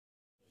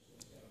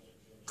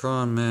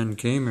Cronman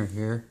Gamer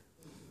here,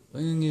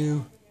 bringing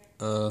you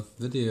a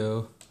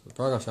video, a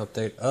progress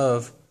update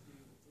of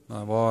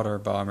my water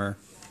bomber.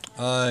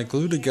 I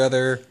glued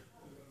together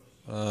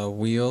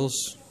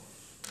wheels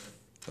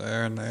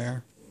there and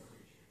there.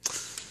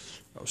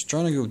 I was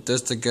trying to glue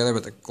this together,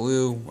 but the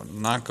glue would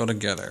not go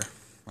together.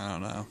 I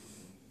don't know.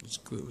 This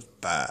glue is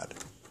bad.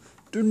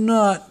 Do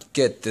not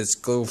get this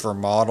glue for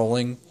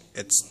modeling.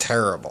 It's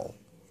terrible.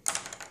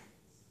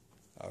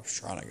 I was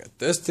trying to get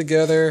this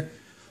together.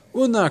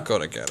 Will not go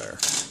together.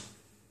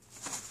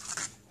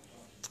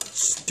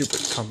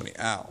 Stupid company.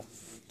 Ow.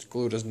 The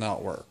glue does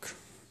not work.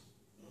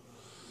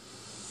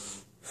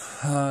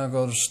 I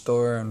go to the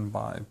store and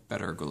buy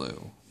better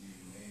glue.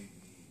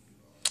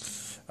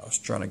 I was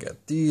trying to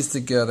get these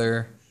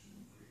together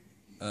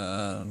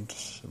and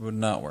it would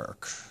not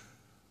work.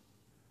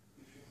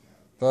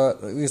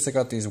 But at least I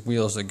got these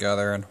wheels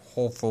together and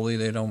hopefully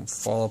they don't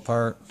fall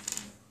apart.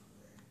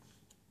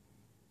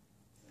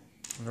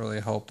 I really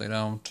hope they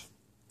don't.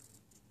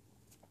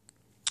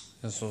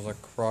 This was a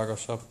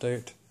progress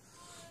update.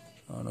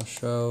 Trying to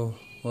show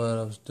what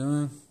I was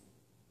doing.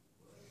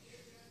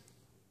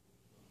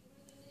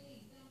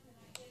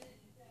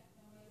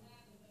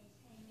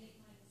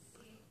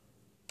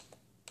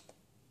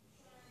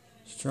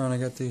 Just trying to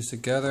get these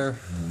together.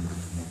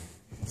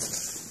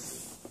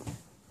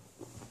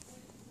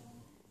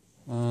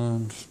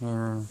 And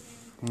they're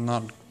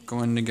not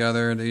going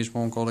together. These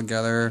won't go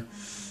together.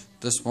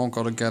 This won't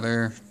go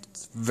together.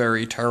 It's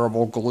very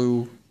terrible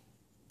glue.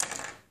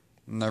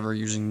 Never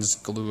using this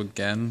glue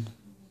again.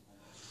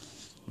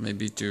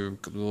 Maybe to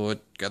glue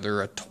it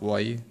together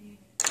twice.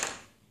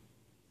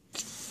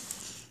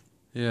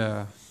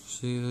 Yeah,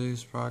 see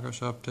these progress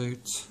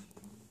updates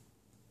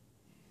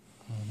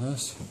on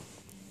this.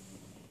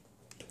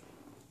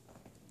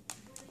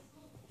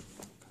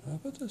 Can I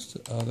put this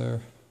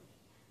together?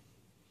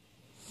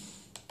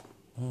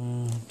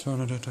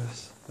 Trying to do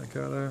this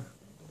together.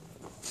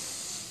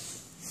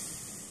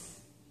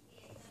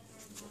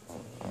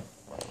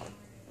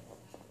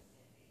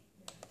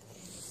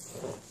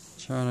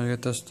 Trying to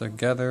get this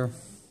together.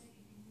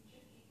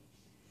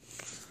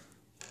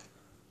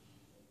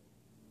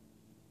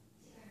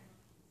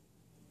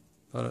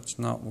 But it's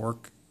not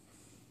working.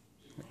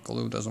 The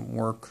glue doesn't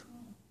work.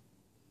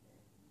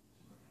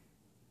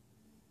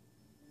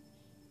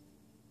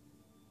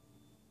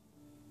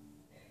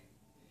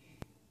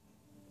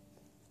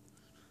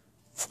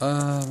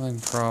 I'm having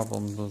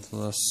problems with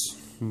this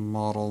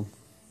model.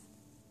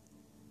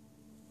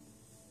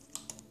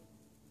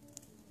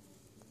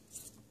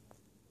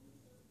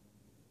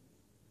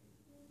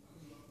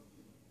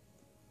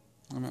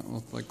 I meant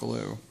with the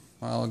glue.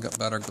 I'll get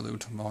better glue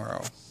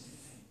tomorrow.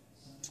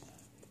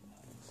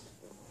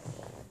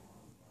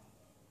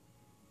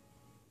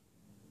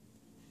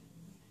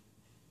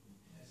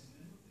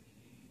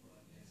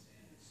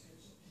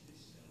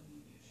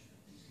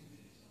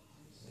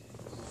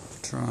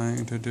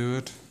 Trying to do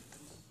it.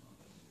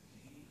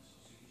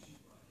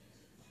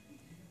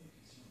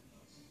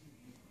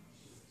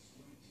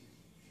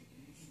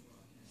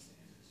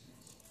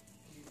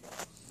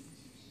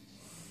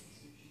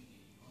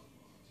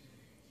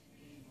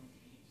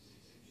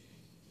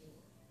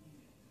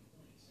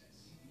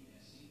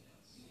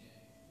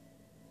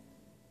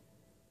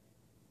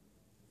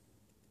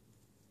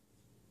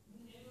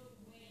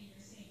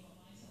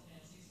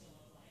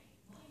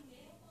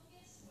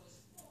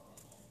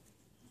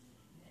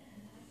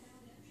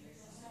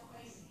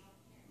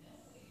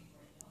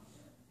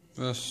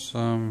 This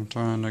I'm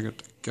trying to get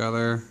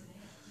together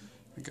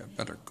to get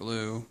better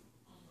glue,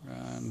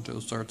 and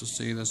you'll start to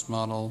see this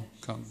model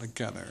come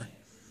together.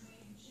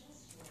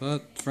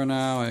 But for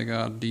now, I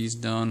got these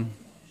done.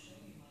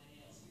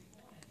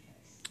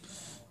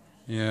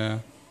 Yeah.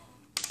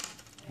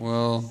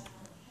 Well,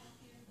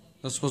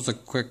 this was a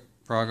quick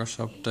progress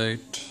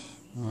update.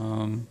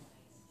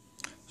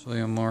 So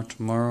yeah, more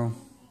tomorrow.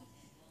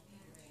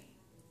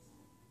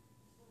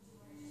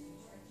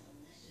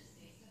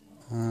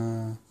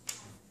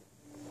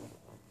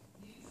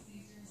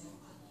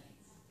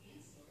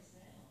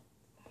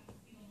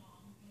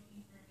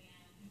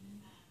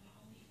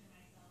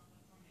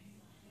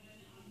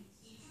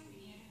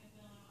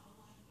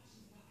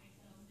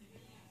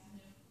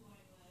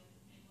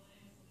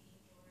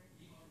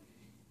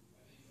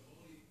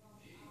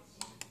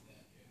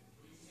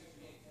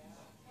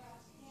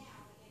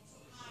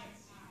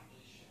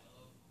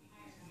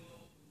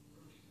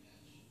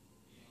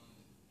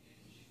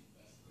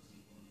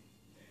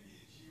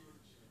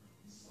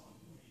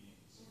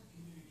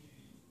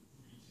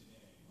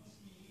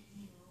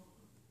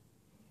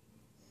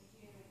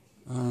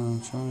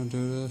 I'm trying to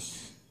do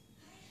this.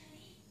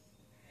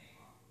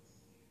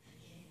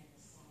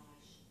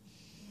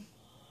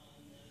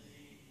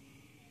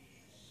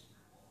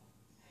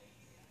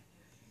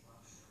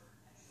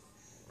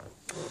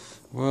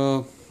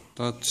 Well,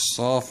 that's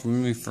all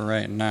from me for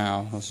right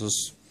now. This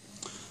is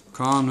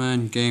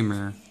Cronman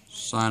Gamer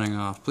signing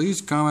off.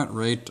 Please comment,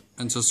 rate,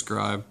 and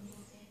subscribe,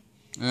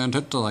 and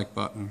hit the like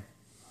button.